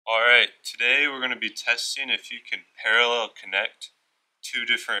Alright, today we're going to be testing if you can parallel connect two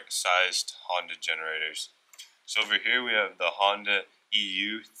different sized Honda generators. So over here we have the Honda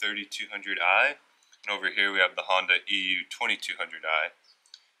EU3200i, and over here we have the Honda EU2200i.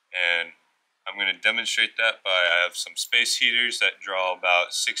 And I'm going to demonstrate that by, I have some space heaters that draw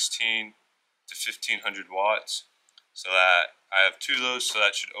about 16 to 1500 watts. So that I have two of those, so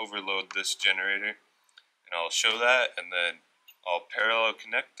that should overload this generator. And I'll show that, and then I'll parallel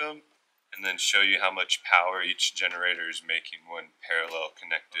connect them and then show you how much power each generator is making when parallel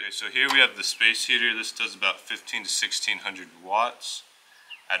connected. Okay, so here we have the space heater. This does about 15 to 1600 watts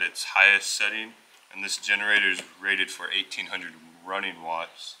at its highest setting, and this generator is rated for 1800 running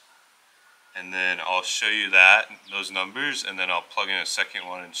watts. And then I'll show you that, those numbers, and then I'll plug in a second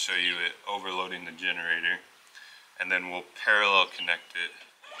one and show you it overloading the generator, and then we'll parallel connect it.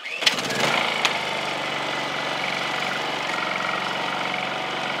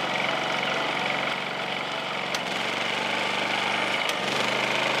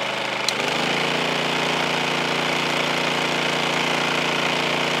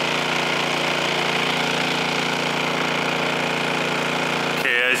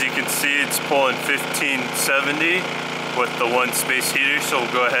 As you can see, it's pulling 1570 with the one space heater, so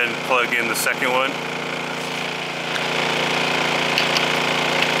we'll go ahead and plug in the second one.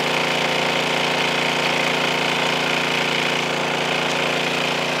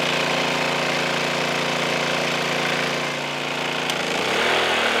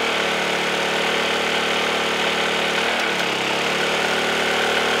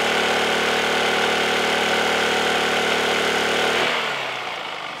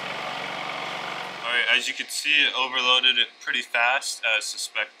 As you can see, it overloaded it pretty fast as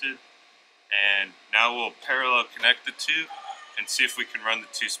suspected, and now we'll parallel connect the two and see if we can run the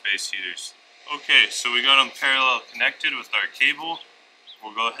two space heaters. Okay, so we got them parallel connected with our cable.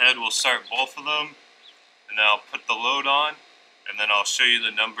 We'll go ahead, we'll start both of them, and then I'll put the load on, and then I'll show you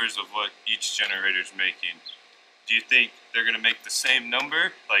the numbers of what each generator is making. Do you think they're going to make the same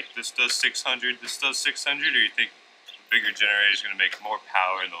number, like this does 600, this does 600, or you think the bigger generator is going to make more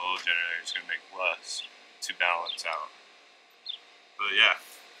power and the little generator is going to make less to balance out? But yeah,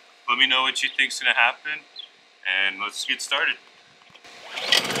 let me know what you think's going to happen, and let's get started.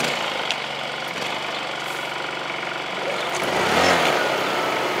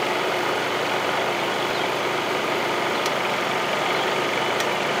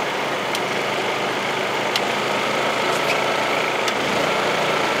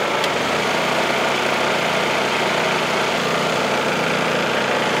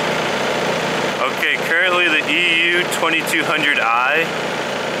 Currently the EU2200i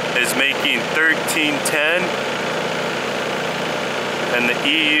is making 1310 and the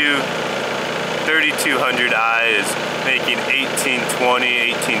EU3200i is making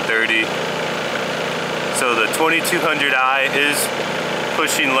 1820, 1830. So the 2200i is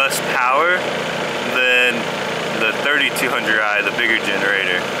pushing less power than the 3200i, the bigger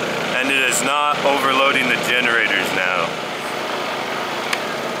generator. And it is not overloading the generators now.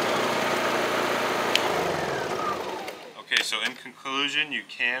 Okay, so in conclusion, you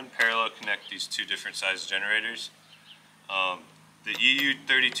can parallel connect these two different size generators. The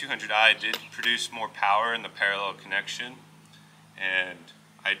EU3200i did produce more power in the parallel connection, and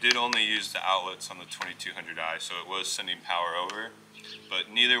I did only use the outlets on the 2200i, so it was sending power over, but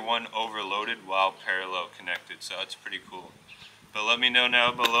neither one overloaded while parallel connected, so that's pretty cool. But let me know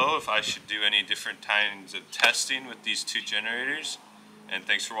now below if I should do any different kinds of testing with these two generators, and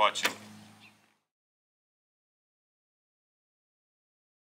thanks for watching.